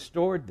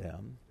 restored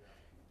them.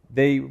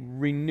 They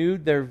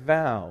renewed their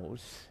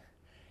vows.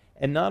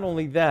 And not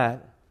only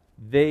that,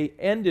 they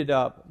ended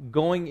up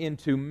going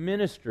into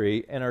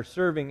ministry and are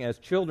serving as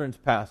children's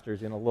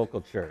pastors in a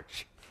local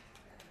church.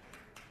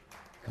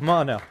 Come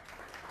on now.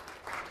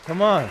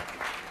 Come on.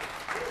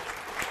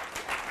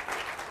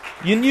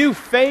 You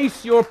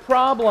face your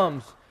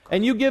problems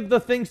and you give the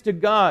things to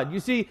God. You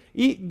see,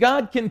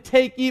 God can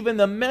take even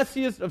the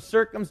messiest of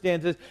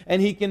circumstances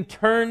and He can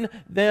turn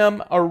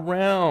them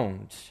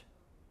around.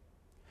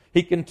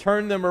 He can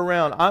turn them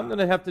around. I'm going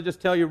to have to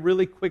just tell you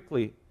really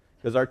quickly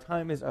because our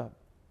time is up.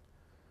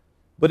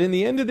 But in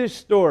the end of this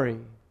story,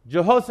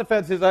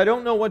 Jehoshaphat says, I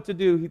don't know what to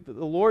do.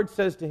 The Lord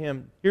says to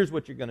him, here's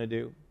what you're going to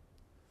do.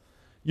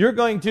 You're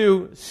going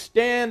to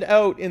stand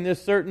out in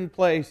this certain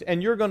place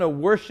and you're going to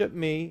worship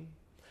me.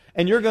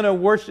 And you're going to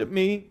worship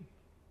me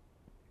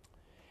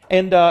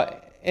and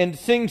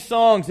sing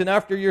songs. And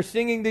after you're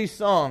singing these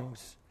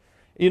songs,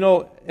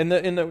 you're going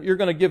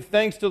to give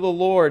thanks to the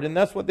Lord. And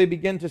that's what they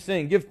begin to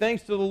sing. Give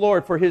thanks to the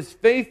Lord, for His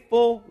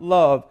faithful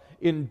love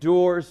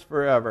endures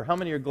forever. How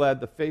many are glad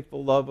the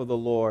faithful love of the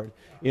Lord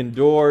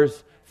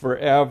endures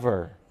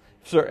forever?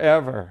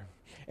 Forever.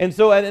 And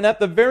so, and at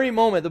the very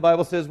moment, the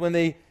Bible says, when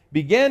they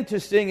began to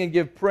sing and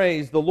give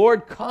praise, the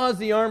Lord caused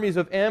the armies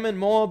of Ammon,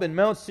 Moab, and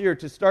Mount Seir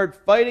to start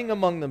fighting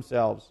among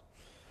themselves.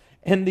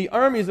 And the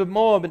armies of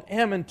Moab and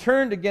Ammon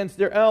turned against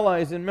their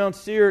allies in Mount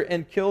Seir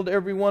and killed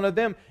every one of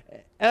them.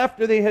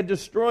 After they had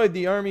destroyed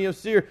the army of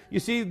Seir,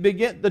 you see,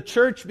 the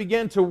church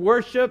began to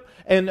worship,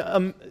 and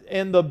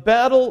the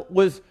battle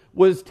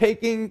was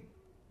taking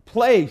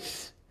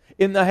place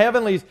in the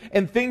heavenlies,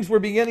 and things were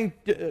beginning,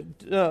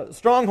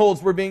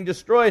 strongholds were being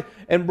destroyed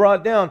and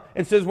brought down.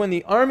 It says, when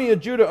the army of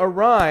Judah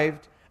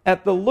arrived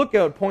at the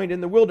lookout point in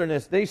the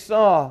wilderness, they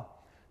saw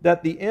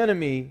that the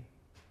enemy,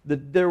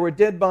 there were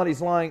dead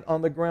bodies lying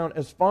on the ground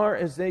as far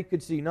as they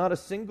could see. Not a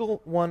single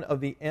one of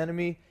the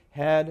enemy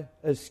had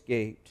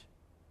escaped.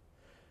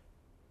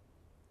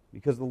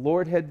 Because the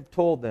Lord had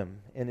told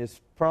them, and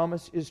His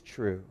promise is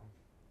true,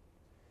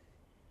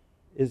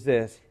 is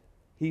this.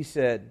 He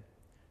said,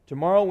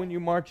 tomorrow when you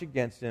march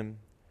against him,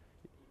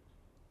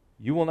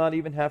 you will not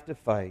even have to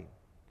fight.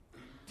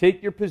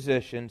 Take your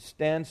position,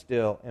 stand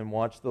still, and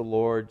watch the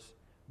Lord's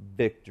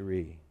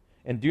victory.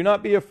 And do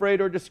not be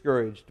afraid or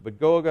discouraged, but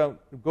go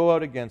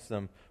out against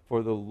them,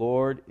 for the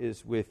Lord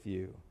is with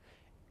you.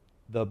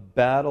 The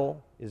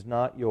battle is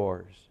not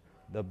yours.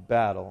 The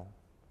battle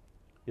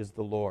is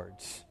the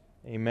Lord's.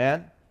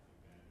 Amen?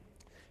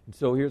 And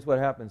so here's what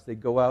happens. They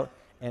go out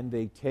and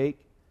they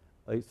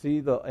see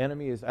the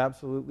enemy is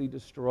absolutely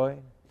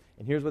destroyed.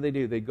 And here's what they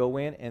do. They go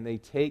in and they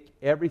take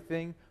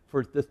everything.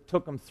 This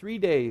took them 3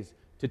 days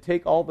to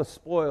take all the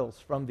spoils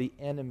from the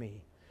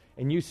enemy.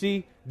 And you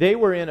see, they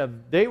were in a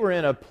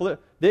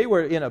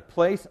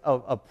place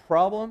of a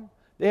problem.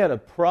 They had a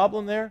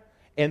problem there,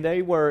 and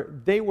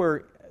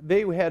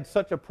they had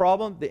such a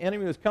problem. The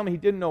enemy was coming. He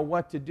didn't know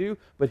what to do.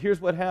 But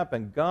here's what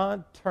happened.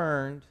 God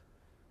turned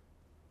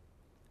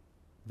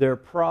their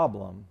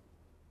problem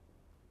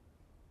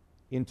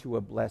into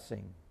a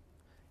blessing.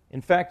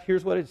 In fact,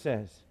 here's what it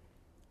says.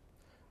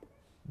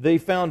 They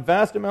found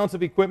vast amounts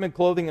of equipment,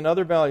 clothing, and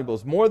other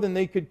valuables, more than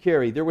they could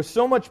carry. There was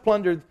so much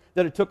plunder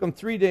that it took them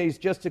 3 days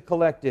just to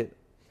collect it.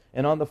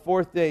 And on the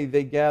fourth day,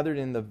 they gathered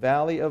in the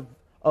Valley of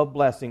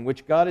Blessing,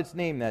 which got its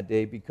name that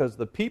day because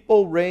the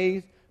people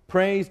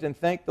praised, and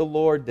thanked the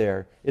Lord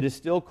there. It is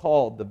still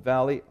called the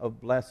Valley of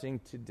Blessing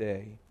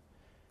today.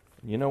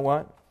 And you know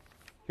what?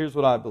 Here's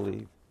what I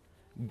believe.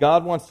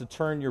 God wants to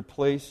turn your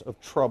place of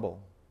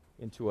trouble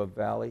into a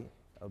valley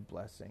of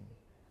blessing.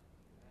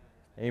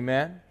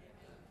 Amen?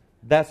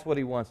 That's what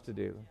He wants to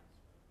do.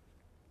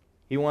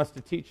 He wants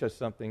to teach us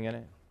something in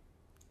it.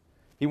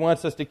 He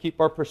wants us to keep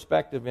our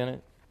perspective in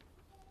it.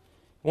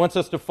 He wants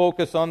us to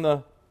focus on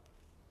the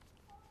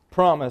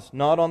promise,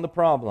 not on the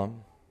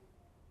problem.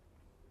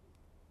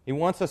 He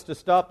wants us to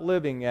stop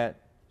living at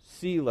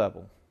sea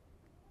level.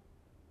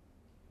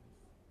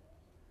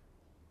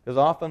 Because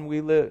often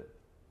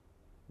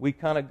we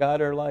kind of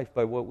guide our life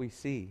by what we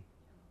see.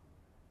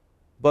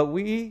 But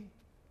we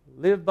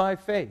live by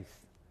faith,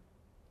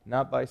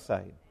 not by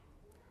sight.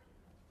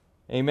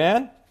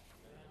 Amen?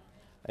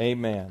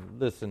 Amen.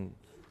 Listen,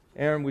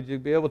 Aaron, would you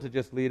be able to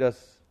just lead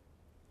us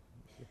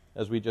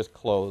as we just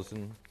close?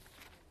 And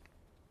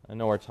I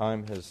know our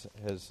time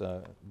has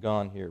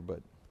gone here,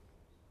 but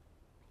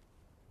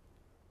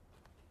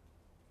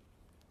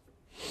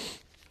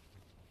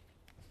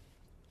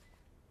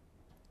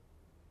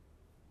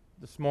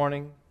this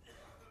morning,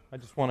 I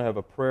just want to have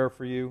a prayer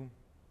for you.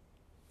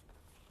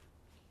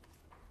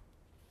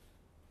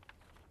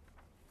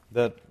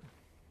 That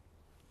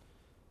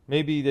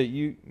maybe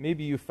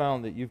you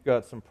found that you've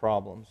got some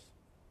problems.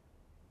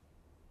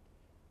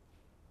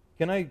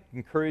 Can I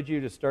encourage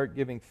you to start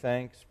giving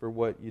thanks for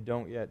what you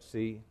don't yet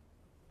see?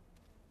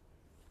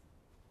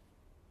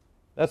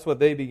 That's what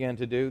they began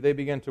to do. They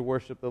began to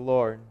worship the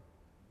Lord.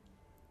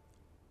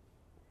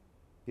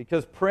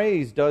 Because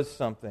praise does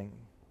something.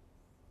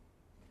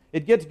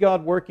 It gets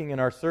God working in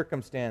our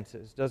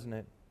circumstances, doesn't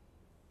it?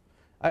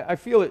 I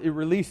feel it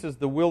releases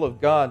the will of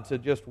God to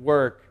just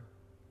work.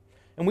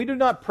 And we do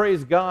not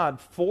praise God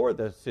for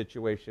the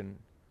situation,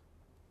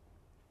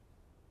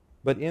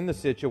 but in the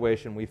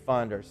situation we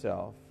find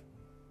ourselves.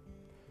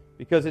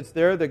 Because it's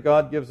there that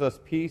God gives us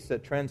peace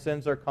that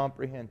transcends our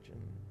comprehension.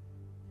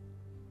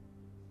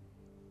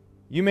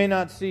 You may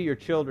not see your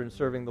children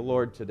serving the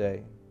Lord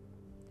today.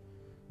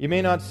 You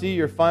may not see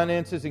your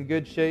finances in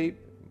good shape,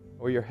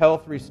 or your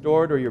health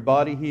restored, or your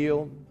body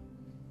healed.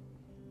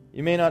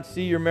 You may not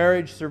see your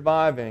marriage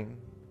surviving,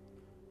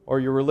 or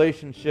your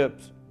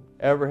relationships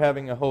ever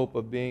having a hope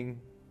of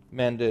being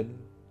mended.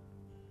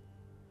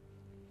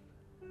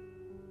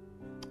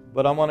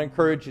 But I want to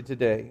encourage you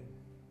today.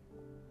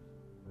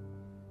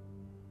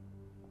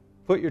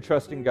 Put your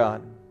trust in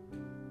God.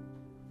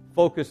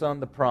 Focus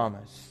on the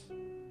promise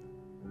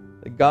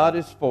that God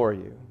is for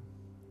you.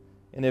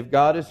 And if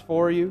God is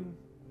for you,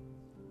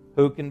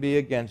 who can be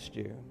against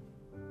you?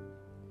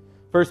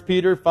 1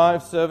 Peter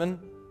 5:7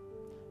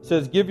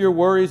 says, "Give your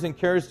worries and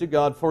cares to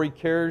God, for He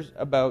cares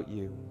about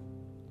you."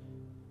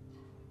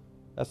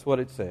 That's what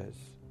it says.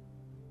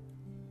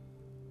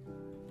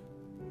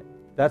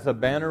 That's a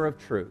banner of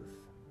truth.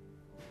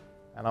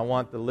 And I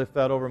want to lift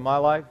that over my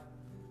life.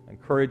 I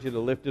encourage you to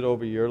lift it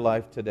over your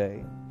life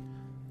today.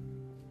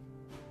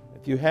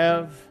 If you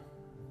have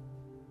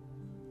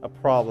a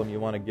problem you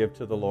want to give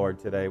to the Lord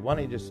today, why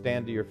don't you just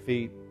stand to your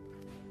feet?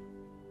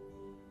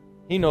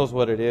 He knows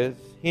what it is.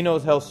 He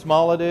knows how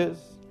small it is.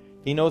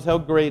 He knows how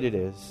great it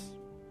is.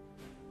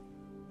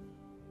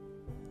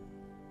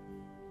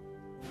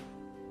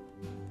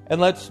 And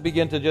let's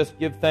begin to just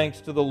give thanks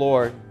to the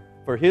Lord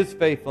for His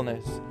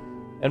faithfulness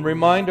and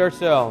remind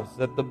ourselves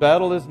that the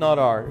battle is not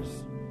ours,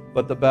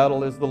 but the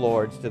battle is the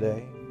Lord's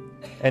today.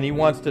 And He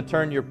wants to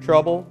turn your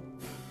trouble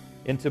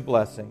into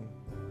blessing.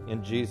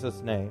 In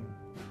Jesus' name,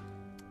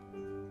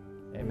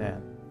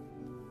 amen.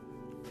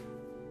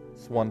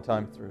 It's one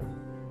time through.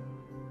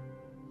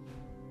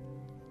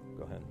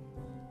 Go ahead.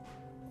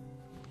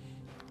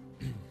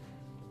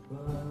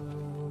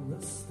 Above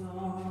the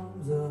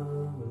storms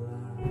of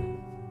life,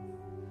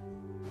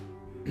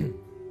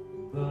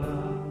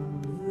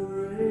 above the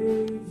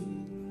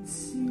raging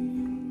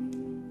sea,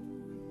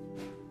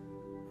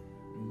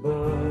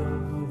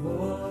 above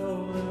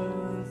all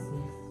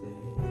earthly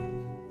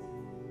things,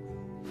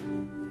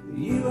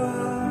 you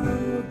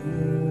are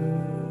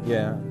good.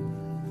 Yeah.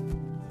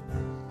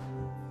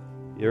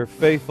 You're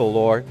faithful,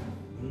 Lord.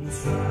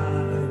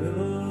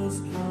 Trials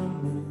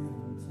come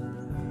in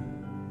time.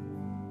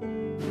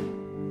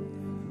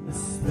 The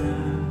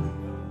stand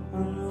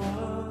on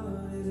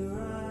what is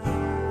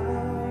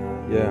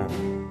right. Yeah.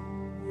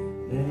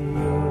 And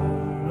your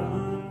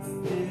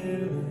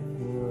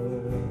unfailing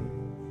word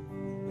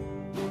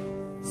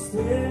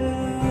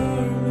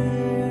still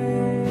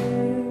remains.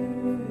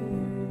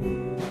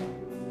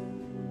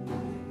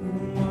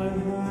 In what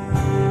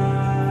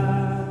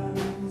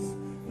eyes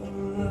of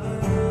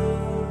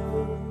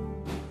love,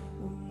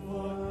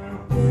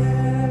 what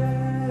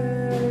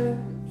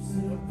depths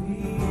of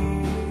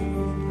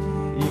peace.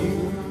 You,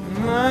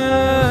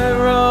 my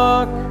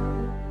rock,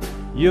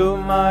 you're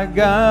my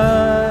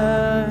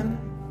God.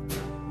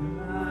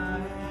 My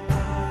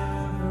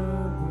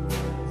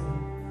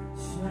ever-present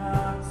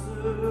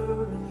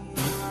shelter.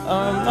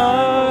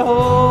 My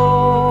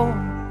hope,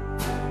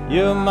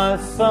 you're my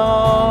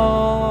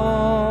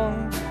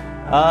song.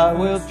 I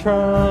will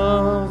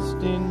trust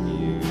in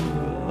you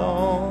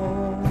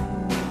alone.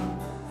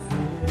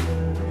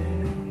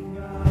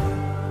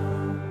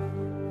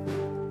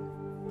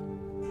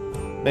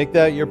 Make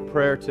that your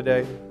prayer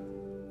today.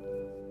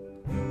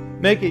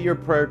 Make it your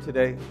prayer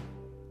today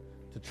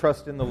to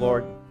trust in the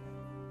Lord.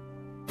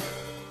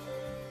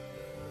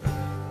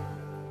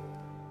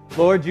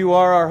 Lord, you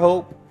are our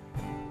hope.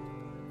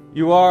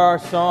 You are our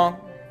song.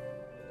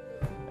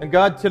 And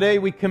God, today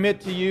we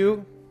commit to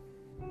you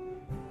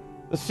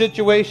the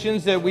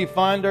situations that we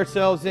find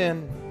ourselves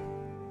in.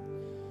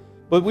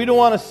 But we don't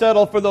want to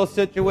settle for those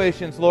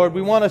situations, Lord.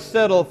 We want to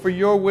settle for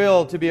your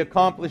will to be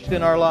accomplished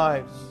in our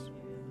lives.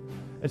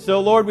 And so,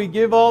 Lord, we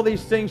give all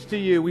these things to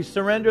you. We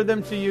surrender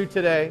them to you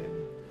today.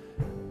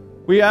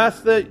 We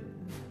ask that,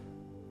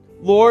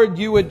 Lord,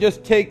 you would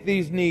just take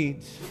these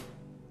needs.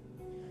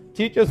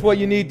 Teach us what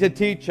you need to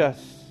teach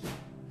us.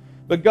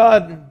 But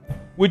God,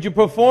 would you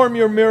perform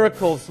your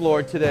miracles,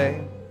 Lord,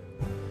 today?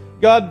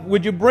 God,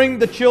 would you bring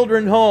the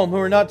children home who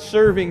are not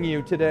serving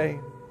you today?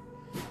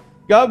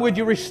 God, would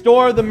you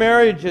restore the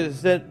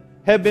marriages that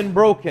have been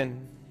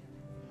broken?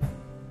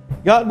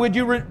 God, would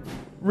you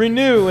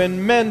renew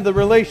and mend the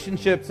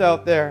relationships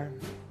out there?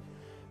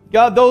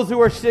 God, those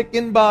who are sick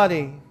in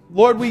body,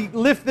 Lord, we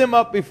lift them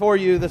up before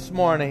you this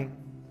morning.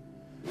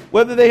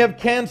 Whether they have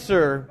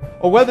cancer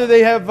or whether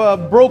they have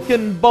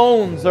broken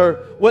bones or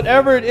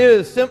whatever it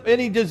is,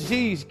 any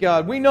disease,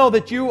 God, we know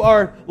that you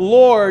are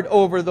Lord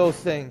over those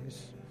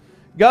things.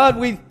 God,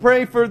 we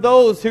pray for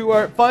those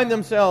who find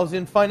themselves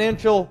in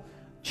financial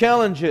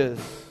challenges.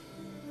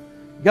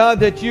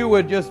 God, that you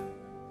would just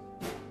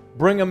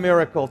bring a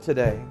miracle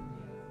today.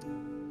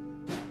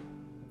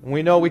 And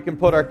we know we can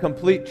put our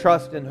complete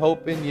trust and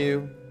hope in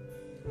you.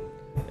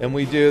 And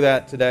we do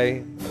that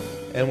today.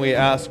 And we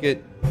ask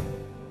it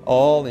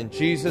all in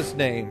Jesus'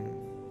 name.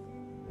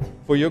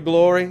 For your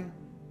glory.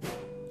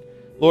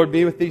 Lord,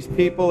 be with these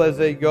people as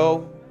they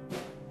go.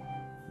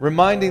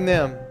 Reminding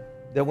them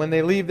that when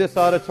they leave this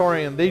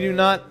auditorium, they do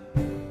not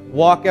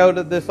walk out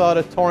of this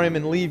auditorium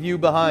and leave you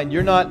behind.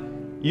 You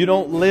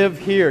don't live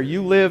here.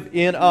 You live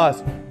in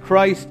us.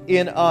 Christ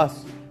in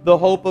us, the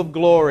hope of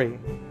glory.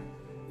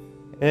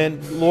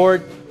 And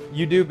Lord,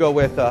 you do go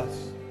with us.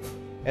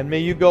 And may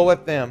you go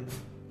with them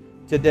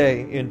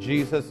today in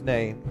Jesus'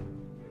 name.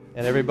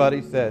 And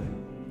everybody said,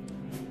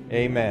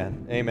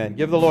 amen. Amen.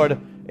 Give the Lord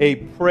a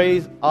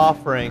praise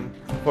offering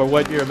for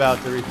what you're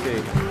about to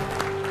receive.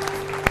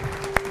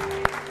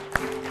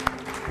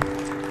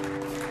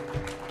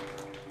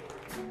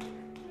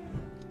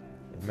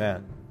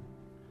 Amen.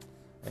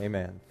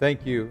 Amen.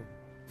 Thank you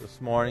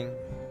this morning.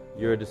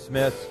 You're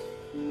dismissed.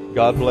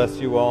 God bless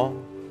you all.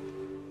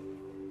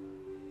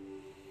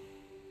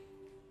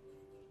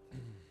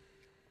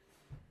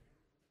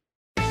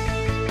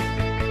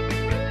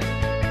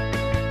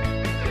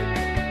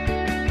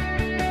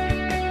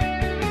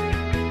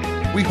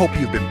 We hope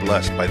you've been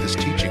blessed by this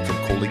teaching from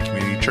Coley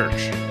Community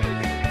Church.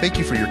 Thank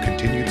you for your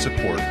continued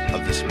support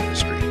of this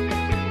ministry.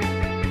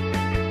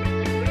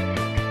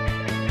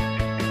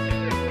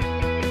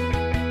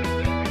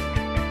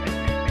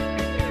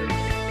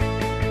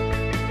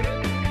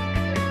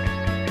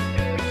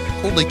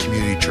 Coley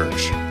Community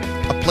Church,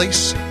 a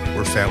place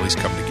where families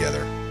come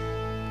together.